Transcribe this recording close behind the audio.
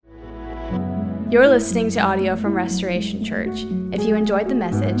You're listening to audio from Restoration Church. If you enjoyed the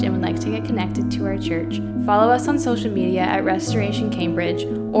message and would like to get connected to our church, follow us on social media at Restoration Cambridge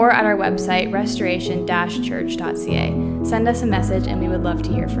or at our website, restoration-church.ca. Send us a message and we would love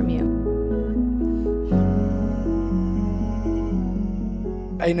to hear from you.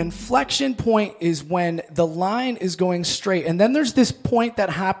 An inflection point is when the line is going straight, and then there's this point that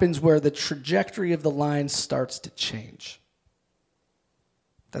happens where the trajectory of the line starts to change.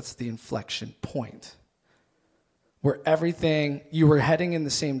 That's the inflection point, where everything, you were heading in the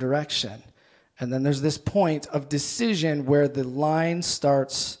same direction. And then there's this point of decision where the line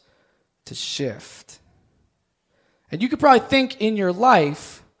starts to shift. And you could probably think in your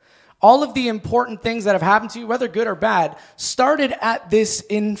life, all of the important things that have happened to you, whether good or bad, started at this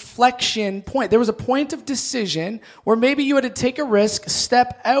inflection point. There was a point of decision where maybe you had to take a risk,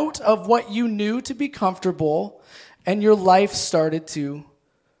 step out of what you knew to be comfortable, and your life started to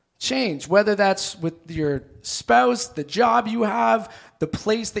change, whether that's with your spouse, the job you have, the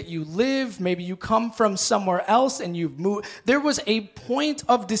place that you live, maybe you come from somewhere else and you've moved. There was a point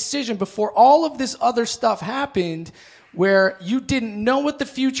of decision before all of this other stuff happened where you didn't know what the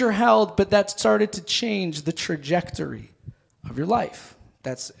future held, but that started to change the trajectory of your life.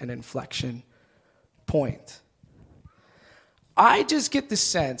 That's an inflection point. I just get the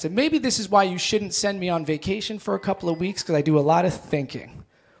sense, and maybe this is why you shouldn't send me on vacation for a couple of weeks, because I do a lot of thinking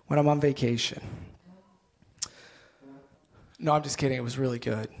when I'm on vacation. No, I'm just kidding. It was really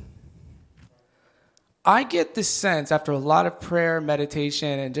good. I get this sense after a lot of prayer,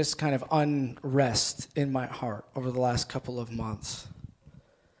 meditation, and just kind of unrest in my heart over the last couple of months.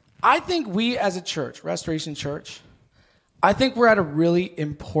 I think we as a church, Restoration Church, I think we're at a really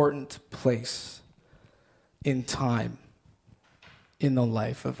important place in time in the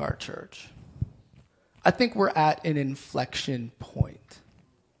life of our church. I think we're at an inflection point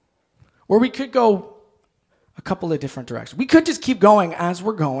where we could go a couple of different directions. We could just keep going as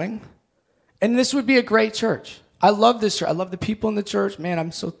we're going, and this would be a great church. I love this church. I love the people in the church. Man,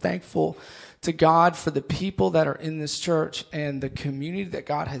 I'm so thankful to God for the people that are in this church and the community that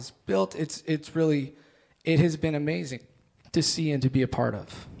God has built. It has been amazing to see and to be a part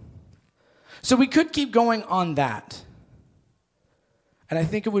of. So we could keep going on that, and I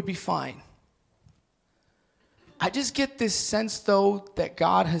think it would be fine. I just get this sense, though, that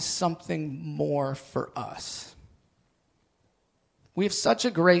God has something more for us. We have such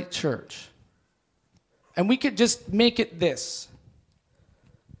a great church, and we could just make it this.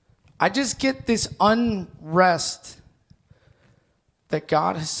 I just get this unrest that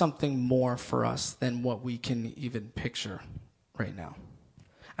God has something more for us than what we can even picture right now.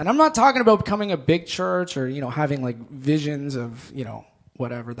 And I'm not talking about becoming a big church or, having like visions of,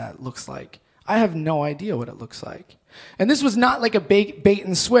 whatever that looks like. I have no idea what it looks like. And this was not like a bait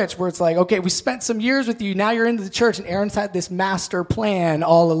and switch where it's like, okay, we spent some years with you, now you're into the church, and Aaron's had this master plan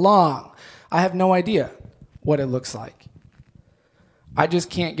all along. I have no idea what it looks like. I just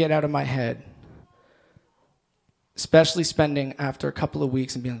can't get out of my head, especially spending after a couple of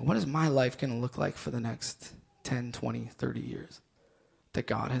weeks and being like, what is my life going to look like for the next 10, 20, 30 years? That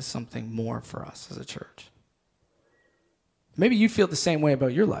God has something more for us as a church. Maybe you feel the same way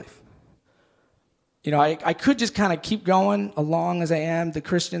about your life. I could just kind of keep going along as I am, the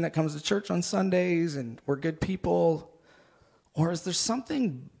Christian that comes to church on Sundays and we're good people. Or is there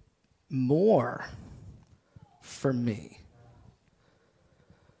something more for me?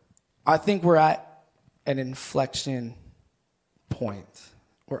 I think we're at an inflection point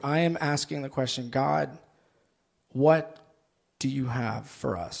where I am asking the question, God, what do you have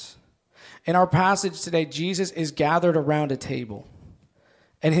for us? In our passage today, Jesus is gathered around a table.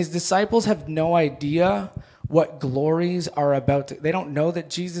 And his disciples have no idea what glories are about to. They don't know that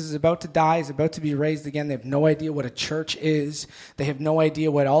Jesus is about to die, is about to be raised again. They have no idea what a church is. They have no idea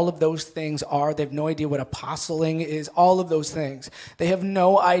what all of those things are. They have no idea what apostling is, all of those things. They have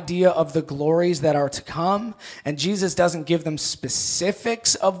no idea of the glories that are to come. And Jesus doesn't give them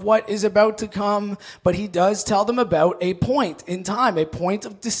specifics of what is about to come, but he does tell them about a point in time, a point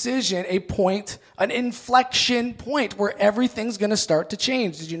of decision, an inflection point where everything's going to start to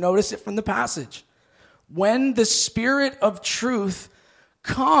change. Did you notice it from the passage? When the Spirit of truth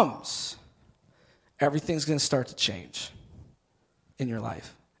comes, everything's going to start to change in your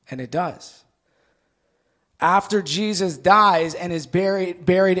life. And it does. After Jesus dies and is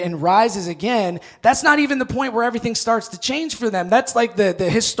buried and rises again, that's not even the point where everything starts to change for them. That's like the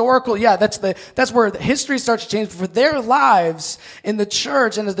historical, that's where the history starts to change for their lives in the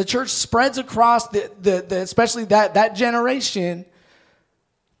church. And as the church spreads across the especially that generation,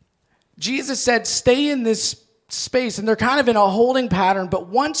 Jesus said, stay in this space. And they're kind of in a holding pattern. But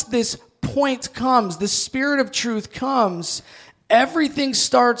once this point comes, the Spirit of truth comes, everything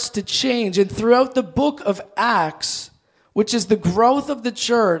starts to change. And throughout the book of Acts, which is the growth of the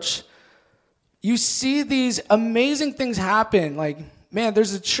church, you see these amazing things happen. Like, man,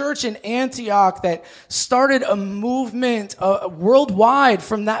 there's a church in Antioch that started a movement worldwide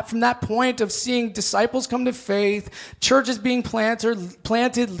from that point of seeing disciples come to faith, churches being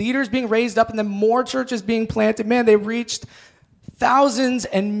planted, leaders being raised up, and then more churches being planted. Man, they reached thousands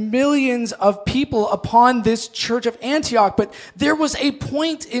and millions of people upon this church of Antioch. But there was a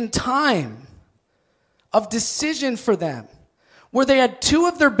point in time of decision for them where they had two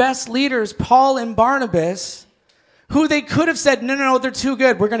of their best leaders, Paul and Barnabas, who they could have said, no, they're too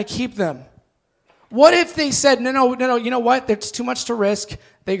good. We're going to keep them. What if they said, no, you know what? There's too much to risk.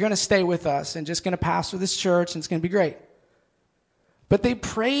 They're going to stay with us and just going to pastor this church, and it's going to be great. But they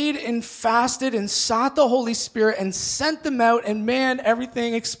prayed and fasted and sought the Holy Spirit and sent them out, and man,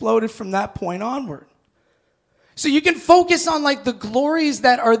 everything exploded from that point onward. So you can focus on like the glories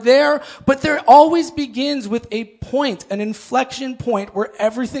that are there, but there always begins with a point, an inflection point where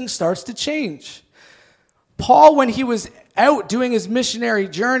everything starts to change. Paul, when he was out doing his missionary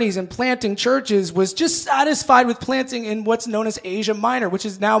journeys and planting churches, was just satisfied with planting in what's known as Asia Minor, which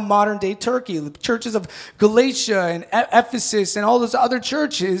is now modern-day Turkey, the churches of Galatia and Ephesus and all those other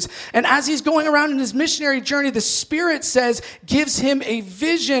churches. And as he's going around in his missionary journey, the Spirit gives him a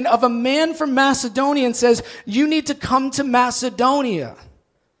vision of a man from Macedonia and says, you need to come to Macedonia.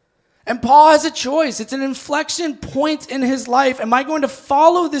 And Paul has a choice. It's an inflection point in his life. Am I going to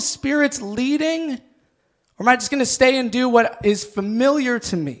follow the Spirit's leading, or am I just going to stay and do what is familiar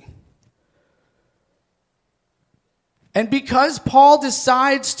to me? And because Paul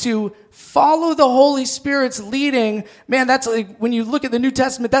decides to follow the Holy Spirit's leading, man, that's like, when you look at the New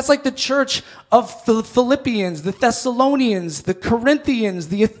Testament, that's like the church of the Philippians, the Thessalonians, the Corinthians,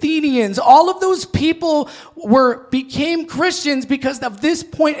 the Athenians. All of those people became Christians because of this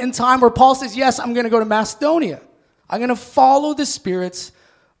point in time where Paul says, yes, I'm going to go to Macedonia. I'm going to follow the Spirit's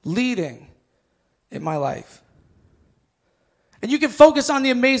leading in my life. And you can focus on the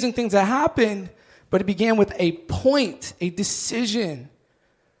amazing things that happened, but it began with a point, a decision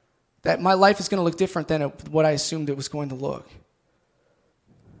that my life is going to look different than what I assumed it was going to look.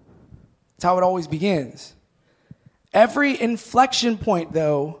 That's how it always begins. Every inflection point,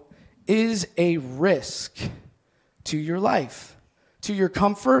 though, is a risk to your life, to your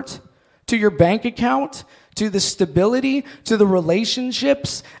comfort, to your bank account, to the stability, to the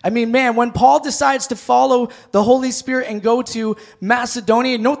relationships. I mean, man, when Paul decides to follow the Holy Spirit and go to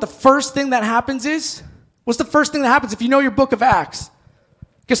Macedonia, you know what the first thing that happens is? What's the first thing that happens if you know your book of Acts?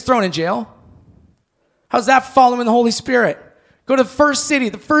 Gets thrown in jail. How's that following the Holy Spirit? Go to the first city.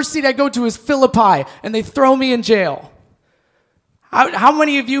 The first city I go to is Philippi, and they throw me in jail. How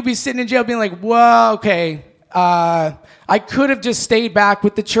many of you be sitting in jail being like, whoa, okay, I could have just stayed back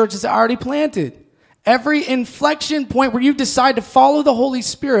with the churches I already planted. Every inflection point where you decide to follow the Holy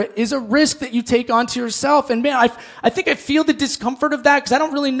Spirit is a risk that you take onto yourself. And man, I think I feel the discomfort of that because I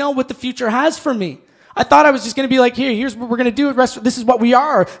don't really know what the future has for me. I thought I was just going to be like, here's what we're going to do. This is what we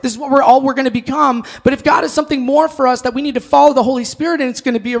are. This is what we're going to become. But if God has something more for us, that we need to follow the Holy Spirit, and it's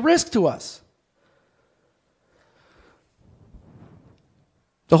going to be a risk to us.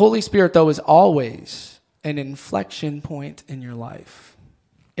 The Holy Spirit, though, is always an inflection point in your life.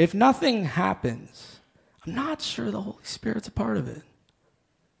 If nothing happens, I'm not sure the Holy Spirit's a part of it.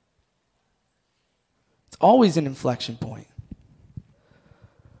 It's always an inflection point.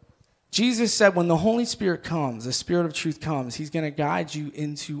 Jesus said when the Holy Spirit comes, the Spirit of truth comes, he's going to guide you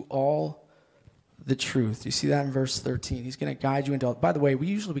into all the truth. You see that in verse 13. He's going to guide you into all. By the way,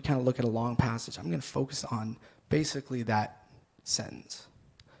 we kind of look at a long passage. I'm going to focus on basically that sentence.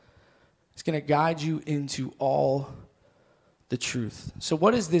 He's going to guide you into all the truth. So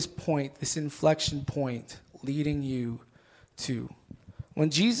what is this point, this inflection point leading you to? When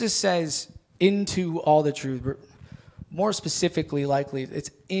Jesus says into all the truth, more specifically, likely,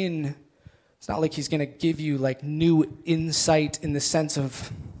 it's not like he's going to give you like new insight in the sense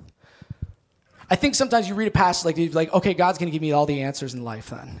of, I think sometimes you read a passage like, you're like, okay, God's going to give me all the answers in life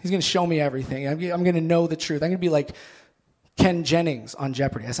then. He's going to show me everything. I'm going to know the truth. I'm going to be like Ken Jennings on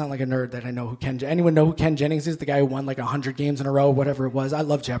Jeopardy. I sound like a nerd that I know who anyone know who Ken Jennings is? The guy who won like 100 games in a row, whatever it was. I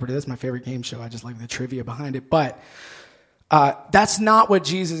love Jeopardy. That's my favorite game show. I just like the trivia behind it. But that's not what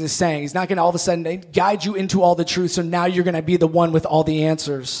Jesus is saying. He's not going to all of a sudden guide you into all the truth, so now you're going to be the one with all the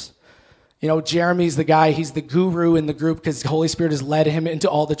answers. You know, Jeremy's the guy, he's the guru in the group because the Holy Spirit has led him into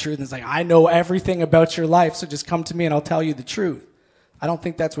all the truth. And it's like, I know everything about your life, so just come to me and I'll tell you the truth. I don't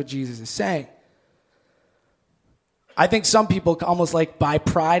think that's what Jesus is saying. I think some people almost like by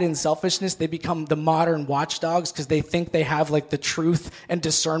pride and selfishness, they become the modern watchdogs because they think they have like the truth and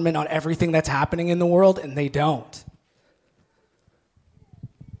discernment on everything that's happening in the world, and they don't.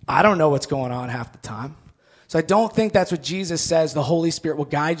 I don't know what's going on half the time. So I don't think that's what Jesus says. The Holy Spirit will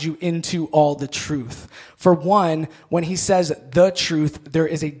guide you into all the truth. For one, when he says the truth, there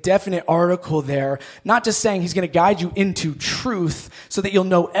is a definite article there, not just saying he's going to guide you into truth so that you'll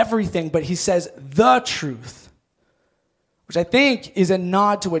know everything, but he says the truth, which I think is a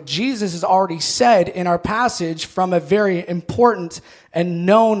nod to what Jesus has already said in our passage from a very important and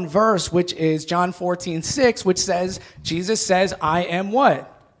known verse, which is John 14:6, which says, Jesus says, I am what?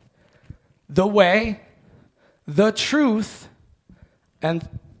 The way, the truth, and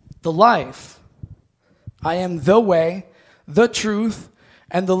the life. I am the way, the truth,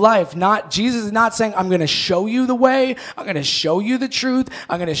 and the life. Jesus is not saying, I'm going to show you the way, I'm going to show you the truth,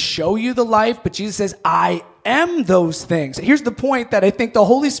 I'm going to show you the life, but Jesus says, I am those things. Here's the point that I think the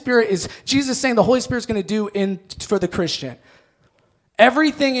Holy Spirit is, Jesus saying the Holy Spirit is going to do for the Christian.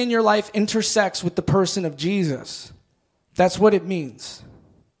 Everything in your life intersects with the person of Jesus. That's what it means.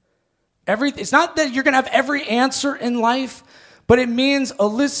 It's not that you're going to have every answer in life, but it means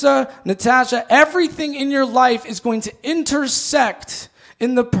Alyssa, Natasha, everything in your life is going to intersect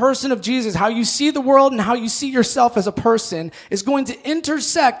in the person of Jesus. How you see the world and how you see yourself as a person is going to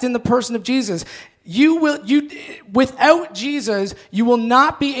intersect in the person of Jesus. Without Jesus, you will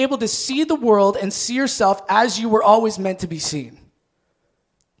not be able to see the world and see yourself as you were always meant to be seen.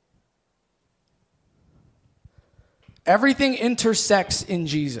 Everything intersects in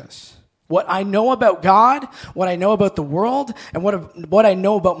Jesus. What I know about God, what I know about the world, and what I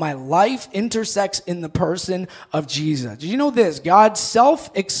know about my life intersects in the person of Jesus. Did you know this? God's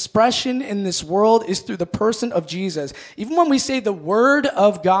self-expression in this world is through the person of Jesus. Even when we say the Word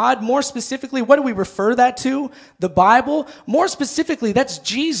of God, more specifically, what do we refer that to? The Bible? More specifically, that's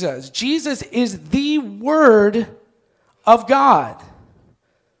Jesus. Jesus is the Word of God.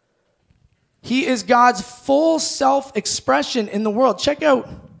 He is God's full self-expression in the world. Check out,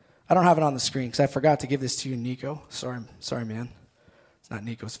 I don't have it on the screen because I forgot to give this to you, Nico. Sorry, man. It's not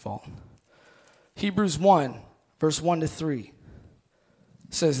Nico's fault. Hebrews 1, verse 1-3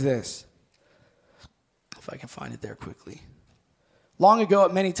 says this. If I can find it there quickly. Long ago,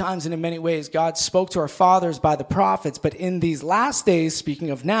 at many times and in many ways, God spoke to our fathers by the prophets, but in these last days, speaking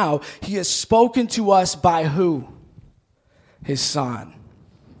of now, he has spoken to us by who? His Son,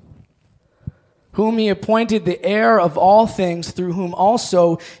 whom he appointed the heir of all things, through whom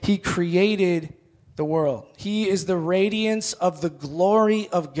also he created the world. He is the radiance of the glory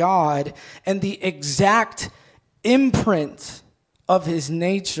of God and the exact imprint of his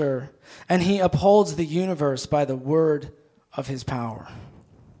nature, and he upholds the universe by the word of his power.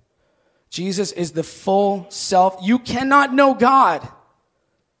 Jesus is the full self. You cannot know God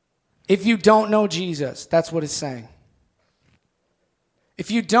if you don't know Jesus. That's what it's saying.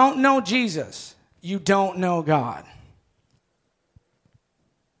 If you don't know Jesus, you don't know God.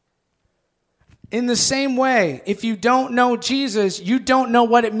 In the same way, if you don't know Jesus, you don't know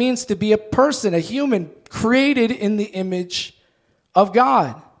what it means to be a person, a human, created in the image of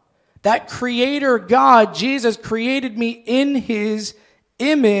God. That creator God, Jesus, created me in his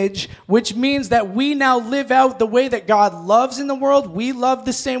image, which means that we now live out the way that God loves in the world. We love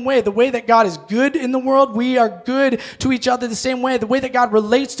the same way. The way that God is good in the world, we are good to each other the same way. The way that God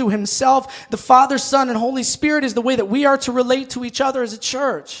relates to himself, the Father, Son, and Holy Spirit, is the way that we are to relate to each other as a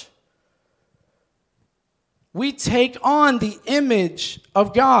church. We take on the image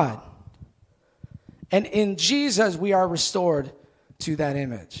of God. And in Jesus, we are restored to that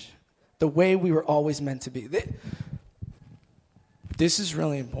image, the way we were always meant to be. This is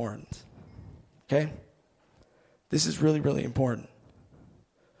really important, okay? This is really, really important.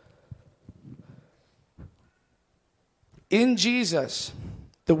 In Jesus,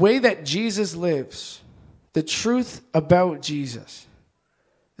 the way that Jesus lives, the truth about Jesus,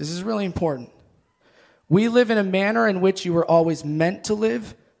 this is really important. We live in a manner in which you were always meant to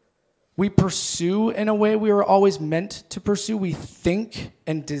live. We pursue in a way we were always meant to pursue. We think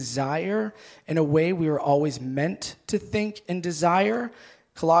and desire in a way we were always meant to think and desire.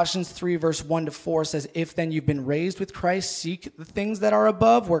 Colossians 3, verse 1-4 says, if then you've been raised with Christ, seek the things that are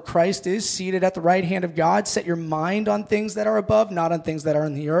above, where Christ is seated at the right hand of God. Set your mind on things that are above, not on things that are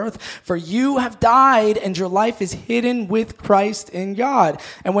on the earth. For you have died, and your life is hidden with Christ in God.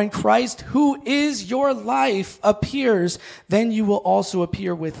 And when Christ, who is your life, appears, then you will also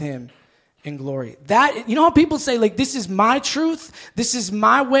appear with him in glory. That, you know how people say, like, this is my truth, this is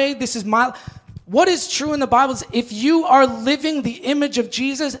my way, this is my... What is true in the Bible is if you are living the image of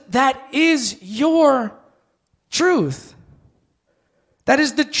Jesus, that is your truth. That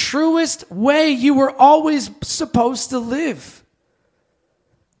is the truest way you were always supposed to live.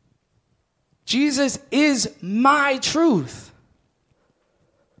 Jesus is my truth.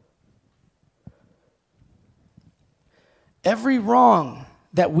 Every wrong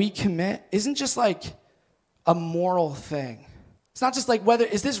that we commit isn't just like a moral thing. It's not just like whether,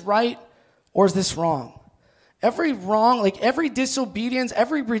 is this right or is this wrong? Every wrong, like every disobedience,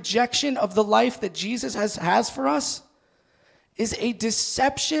 every rejection of the life that Jesus has for us is a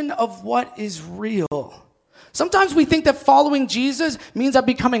deception of what is real. Sometimes we think that following Jesus means I'm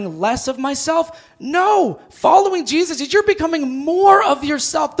becoming less of myself. No, following Jesus is you're becoming more of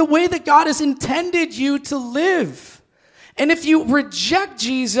yourself, the way that God has intended you to live. And if you reject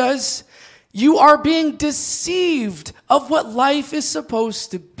Jesus, you are being deceived of what life is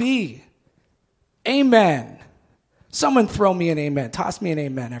supposed to be. Amen. Someone throw me an amen. Toss me an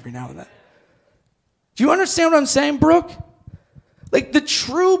amen every now and then. Do you understand what I'm saying, Brooke? Like the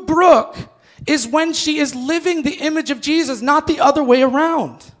true Brooke is when she is living the image of Jesus, not the other way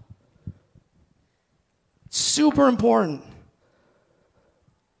around. Super important.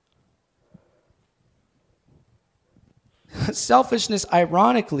 Selfishness,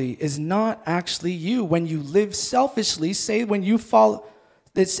 ironically, is not actually you. When you live selfishly, say you follow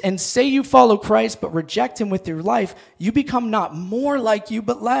Christ but reject him with your life, you become not more like you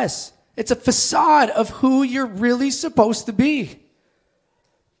but less. It's a facade of who you're really supposed to be.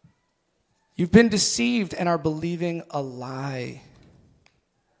 You've been deceived and are believing a lie.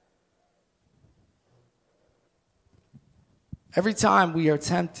 Every time we are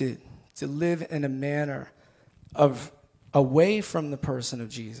tempted to live in a manner of away from the person of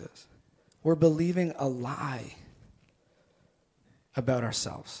Jesus, we're believing a lie about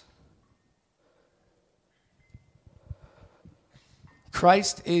ourselves.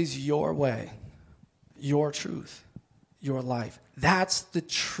 Christ is your way, your truth, your life. That's the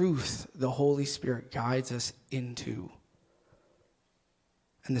truth the Holy Spirit guides us into.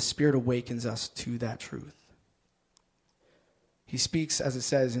 And the Spirit awakens us to that truth. He speaks, as it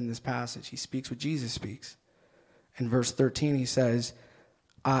says in this passage, he speaks what Jesus speaks. In verse 13, he says,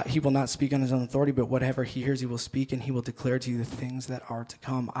 he will not speak on his own authority, but whatever he hears, he will speak, and he will declare to you the things that are to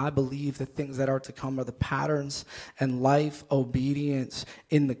come. I believe the things that are to come are the patterns and life obedience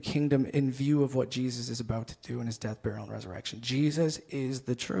in the kingdom in view of what Jesus is about to do in his death, burial, and resurrection. Jesus is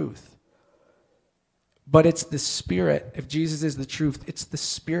the truth. But it's the Spirit. If Jesus is the truth, it's the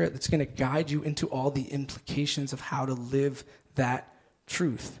Spirit that's going to guide you into all the implications of how to live that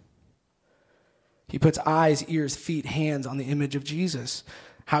truth. He puts eyes, ears, feet, hands on the image of Jesus.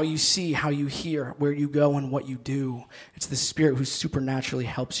 How you see, how you hear, where you go, and what you do. It's the Spirit who supernaturally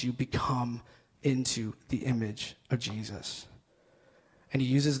helps you become into the image of Jesus. And he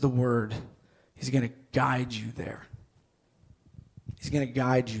uses the word. He's going to guide you there. He's going to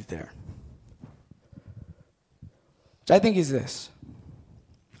guide you there. Which I think is this.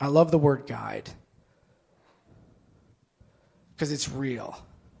 I love the word guide. Because it's real.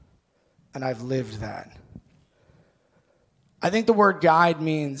 And I've lived that. I think the word guide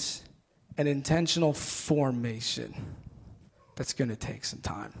means an intentional formation that's going to take some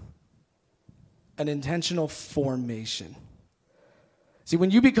time. An intentional formation. See,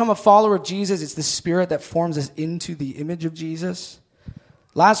 when you become a follower of Jesus, it's the Spirit that forms us into the image of Jesus.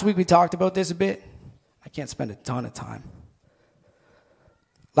 Last week we talked about this a bit. I can't spend a ton of time.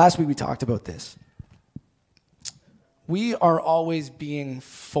 Last week we talked about this. We are always being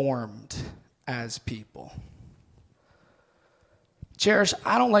formed as people. Cherish,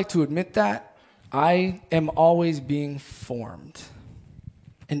 I don't like to admit that. I am always being formed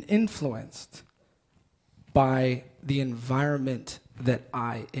and influenced by the environment that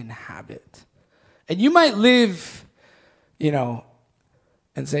I inhabit. And you might live, and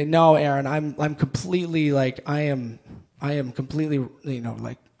say, no, Aaron, I'm completely I am completely,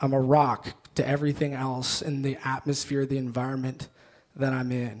 I'm a rock to everything else in the atmosphere, the environment that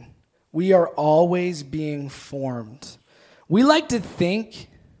I'm in. We are always being formed. We like to think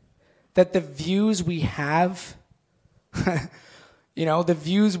that the views we have, the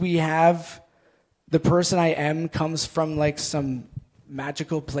views we have, the person I am comes from some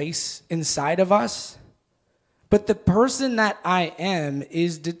magical place inside of us. But the person that I am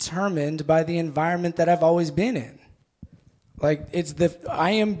is determined by the environment that I've always been in.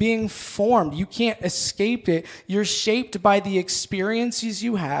 I am being formed. You can't escape it. You're shaped by the experiences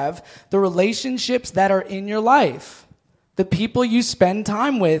you have, the relationships that are in your life. The people you spend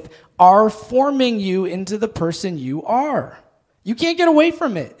time with are forming you into the person you are. You can't get away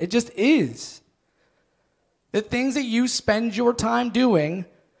from it. It just is. The things that you spend your time doing,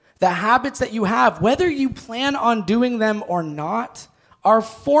 The habits that you have, whether you plan on doing them or not, are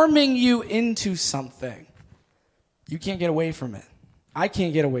forming you into something. You can't get away from it. I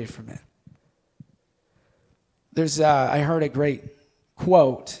can't get away from it. I heard a great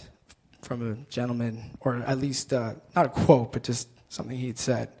quote from a gentleman, or at least not a quote, but just something he'd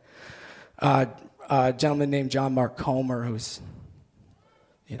said. A gentleman named John Mark Comer, who's,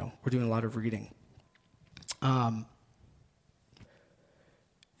 we're doing a lot of reading. You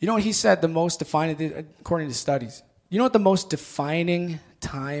know what he said the most defining, according to studies, you know what the most defining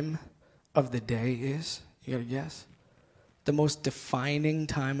time of the day is? You got to guess? The most defining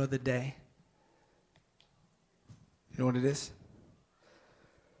time of the day. You know what it is?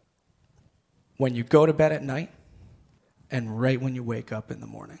 When you go to bed at night and right when you wake up in the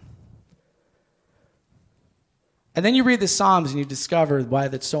morning. And then you read the Psalms and you discover why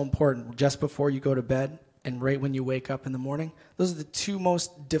that's so important just before you go to bed and right when you wake up in the morning. Those are the two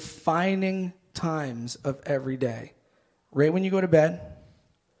most defining times of every day. Right when you go to bed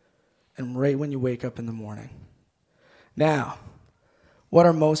and right when you wake up in the morning. Now, what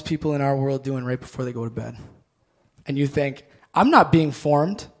are most people in our world doing right before they go to bed? And you think, I'm not being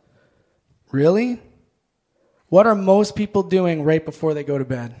formed. Really? What are most people doing right before they go to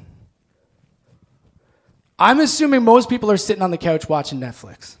bed? I'm assuming most people are sitting on the couch watching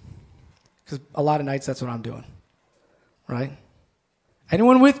Netflix. Because a lot of nights that's what I'm doing. Right?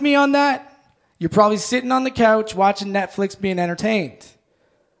 Anyone with me on that? You're probably sitting on the couch watching Netflix being entertained.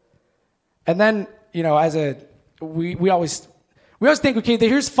 And then, we always think, okay,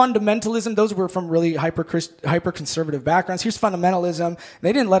 here's fundamentalism. Those were from really hyper-conservative backgrounds. Here's fundamentalism.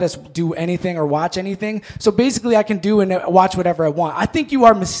 They didn't let us do anything or watch anything. So basically I can do and watch whatever I want. I think you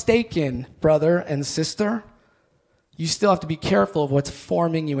are mistaken, brother and sister. You still have to be careful of what's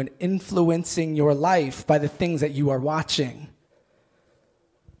forming you and influencing your life by the things that you are watching.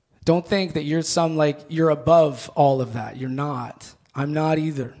 Don't think that you're above all of that. You're not. I'm not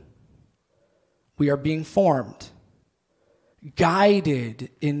either. We are being formed, guided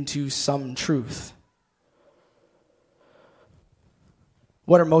into some truth.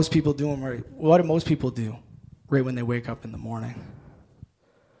 What are most people doing What do most people do right when they wake up in the morning?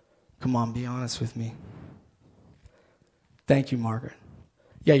 Come on, be honest with me. Thank you, Margaret.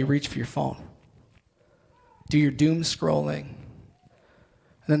 Yeah, you reach for your phone. Do your doom scrolling.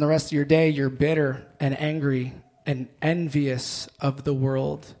 And then the rest of your day, you're bitter and angry and envious of the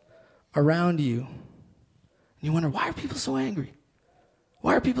world around you. And you wonder, why are people so angry?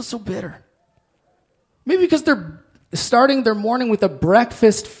 Why are people so bitter? Maybe because they're starting their morning with a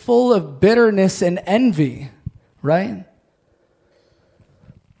breakfast full of bitterness and envy, right?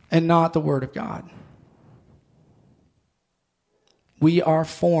 And not the Word of God. We are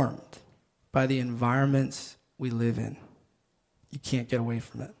formed by the environments we live in. You can't get away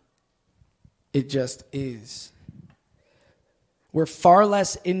from it. It just is. We're far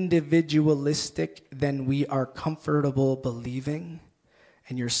less individualistic than we are comfortable believing.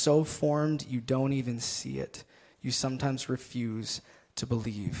 And you're so formed, you don't even see it. You sometimes refuse to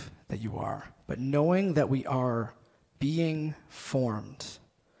believe that you are. But knowing that we are being formed,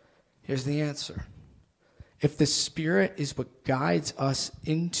 here's the answer. If the Spirit is what guides us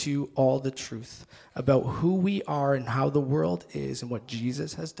into all the truth about who we are and how the world is and what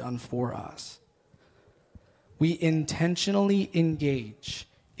Jesus has done for us, we intentionally engage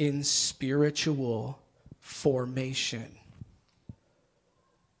in spiritual formation.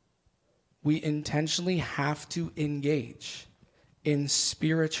 We intentionally have to engage in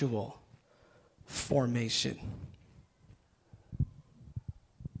spiritual formation.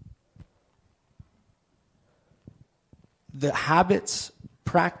 The habits,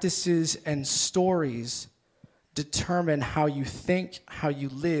 practices, and stories determine how you think, how you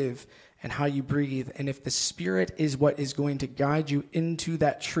live, and how you breathe. And if the Spirit is what is going to guide you into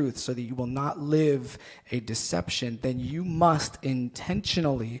that truth so that you will not live a deception, then you must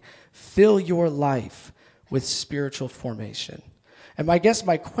intentionally fill your life with spiritual formation. And I guess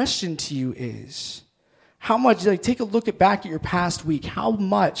my question to you is, how much, take a look back at your past week. How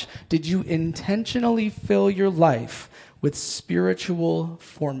much did you intentionally fill your life with spiritual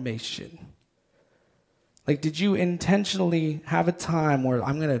formation? Did you intentionally have a time where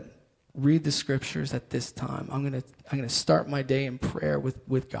I'm going to read the scriptures at this time? I'm going to start my day in prayer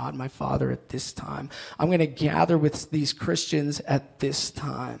with God, my Father, at this time. I'm going to gather with these Christians at this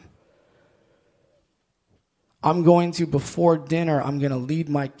time. I'm going to, before dinner, I'm going to lead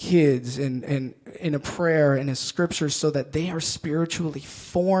my kids in a prayer and a scripture so that they are spiritually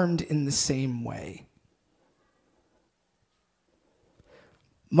formed in the same way.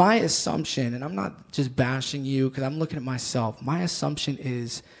 My assumption, and I'm not just bashing you because I'm looking at myself, my assumption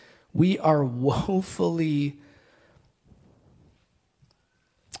is We are woefully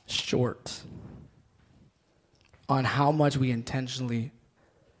short on how much we intentionally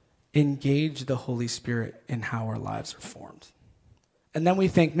engage the Holy Spirit in how our lives are formed. And then we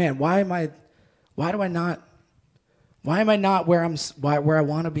think, man, why am I not where I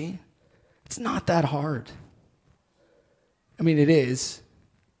want to be? It's not that hard. I mean, it is.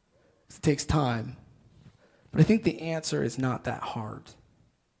 It takes time. But I think the answer is not that hard.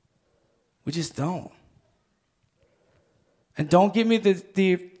 We just don't. And don't give me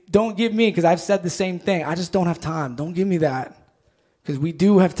because I've said the same thing. I just don't have time. Don't give me that. Because we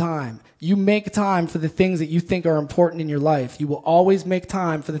do have time. You make time for the things that you think are important in your life. You will always make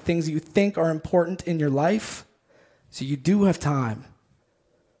time for the things that you think are important in your life. So you do have time.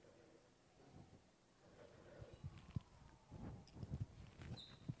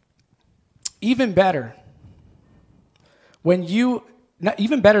 Even better,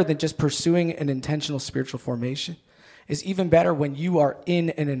 even better than just pursuing an intentional spiritual formation, is even better when you are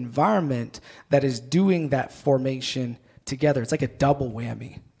in an environment that is doing that formation together. It's like a double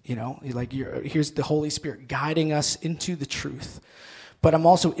whammy, here's the Holy Spirit guiding us into the truth. But I'm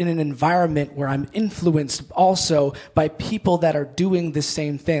also in an environment where I'm influenced also by people that are doing the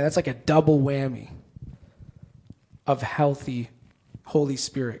same thing. That's like a double whammy of healthy Holy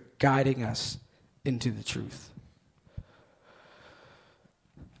Spirit guiding us into the truth.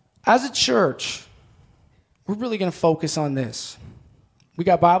 As a church, we're really going to focus on this. We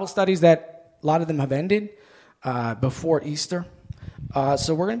got Bible studies that a lot of them have ended before Easter.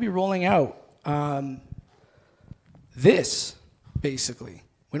 So we're going to be rolling out this, basically.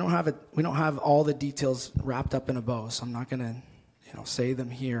 We don't have all the details wrapped up in a bow, so I'm not going to say them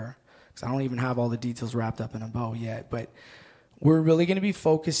here, because I don't even have all the details wrapped up in a bow yet. But we're really going to be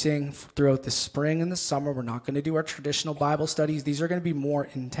focusing throughout the spring and the summer. We're not going to do our traditional Bible studies. These are going to be more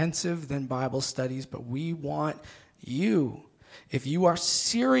intensive than Bible studies, but we want you, if you are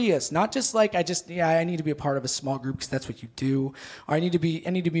serious, not just like I need to be a part of a small group because that's what you do, or I need to be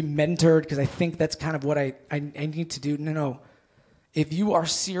mentored because I think that's kind of what I need to do. No. If you are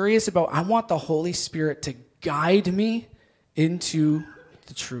serious about, I want the Holy Spirit to guide me into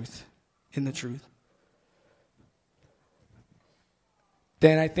the truth, in the truth,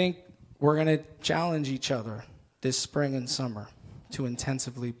 then I think we're going to challenge each other this spring and summer to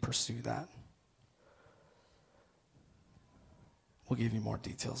intensively pursue that. We'll give you more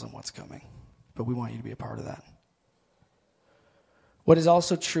details on what's coming, but we want you to be a part of that. What is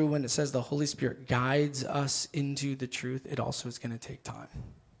also true when it says the Holy Spirit guides us into the truth, it also is going to take time.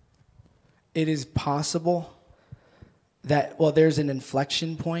 It is possible that, there's an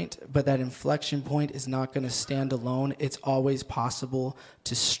inflection point, but that inflection point is not going to stand alone. It's always possible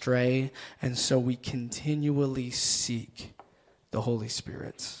to stray, and so we continually seek the Holy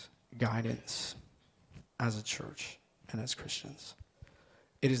Spirit's guidance as a church and as Christians.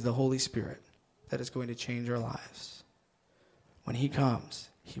 It is the Holy Spirit that is going to change our lives. When he comes,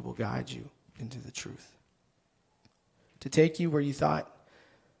 he will guide you into the truth. To take you where you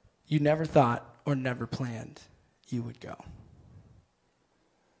never thought or never planned you would go.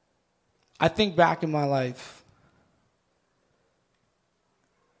 I think back in my life,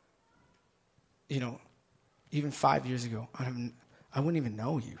 even 5 years ago, I wouldn't even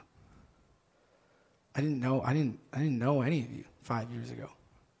know you. I didn't know any of you 5 years ago.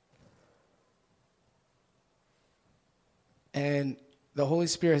 And the Holy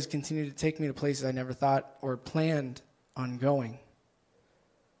Spirit has continued to take me to places I never thought or planned on going.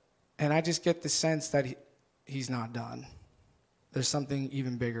 And I just get the sense that he's not done. There's something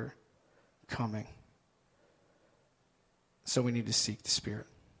even bigger coming. So we need to seek the Spirit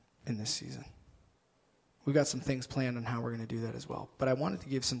in this season. We've got some things planned on how we're going to do that as well. But I wanted to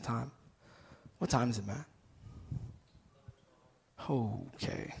give some time. What time is it, Matt?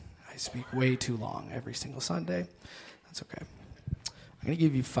 Okay. I speak way too long every single Sunday. That's okay. I'm going to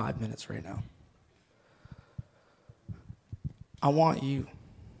give you 5 minutes right now. I want you,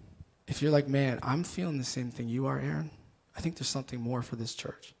 if you're like, man, I'm feeling the same thing you are, Aaron, I think there's something more for this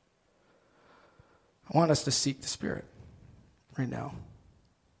church. I want us to seek the Spirit right now.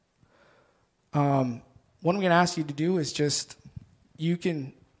 What I'm going to ask you to do is you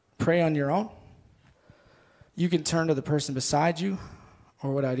can pray on your own. You can turn to the person beside you,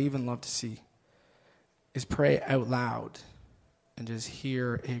 or what I'd even love to see is pray out loud and just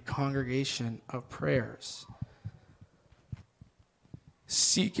hear a congregation of prayers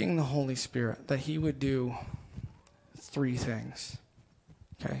seeking the Holy Spirit, that he would do 3 things,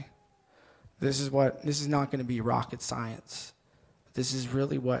 okay? This is not going to be rocket science. This is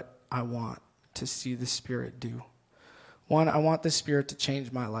really what I want to see the Spirit do. One, I want the Spirit to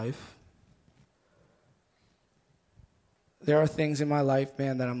change my life. There are things in my life,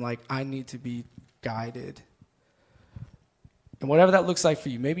 man, that I'm like, I need to be guided. And whatever that looks like for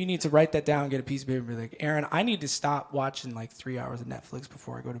you, maybe you need to write that down, get a piece of paper, and be like, Aaron, I need to stop watching like 3 hours of Netflix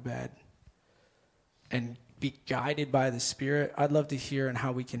before I go to bed and be guided by the Spirit. I'd love to hear and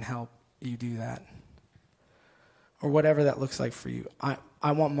how we can help you do that. Or whatever that looks like for you.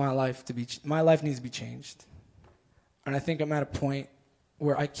 I want my life needs to be changed. And I think I'm at a point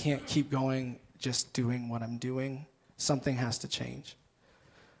where I can't keep going just doing what I'm doing. Something has to change.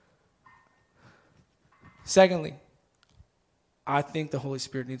 Secondly, I think the Holy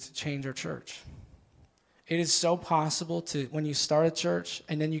Spirit needs to change our church. It is so possible to, when you start a church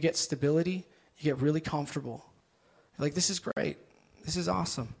and then you get stability, you get really comfortable. You're like, this is great. This is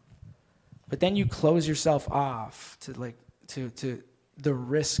awesome. But then you close yourself off to the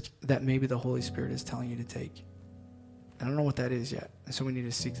risk that maybe the Holy Spirit is telling you to take. I don't know what that is yet. And so we need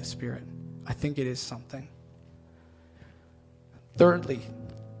to seek the Spirit. I think it is something. Thirdly,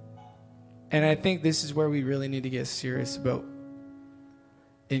 and I think this is where we really need to get serious about,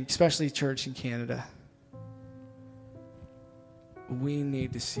 especially church in Canada, we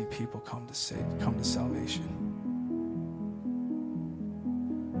need to see people come to salvation.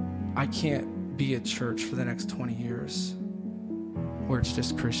 I can't be a church for the next 20 years where it's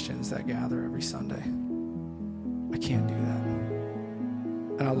just Christians that gather every Sunday. I can't do that.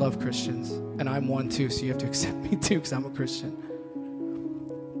 And I love Christians, and I'm one too, so you have to accept me too because I'm a Christian.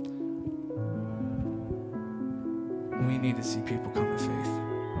 We need to see people come to faith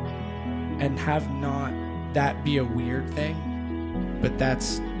and have not that be a weird thing, but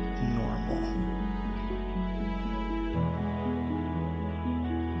that's normal.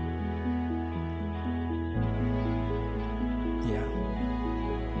 Yeah.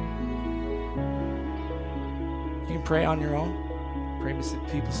 You can pray on your own, pray with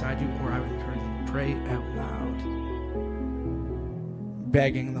people beside you, or I would encourage you to pray out loud,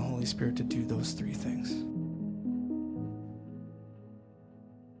 begging the Holy Spirit to do those three things.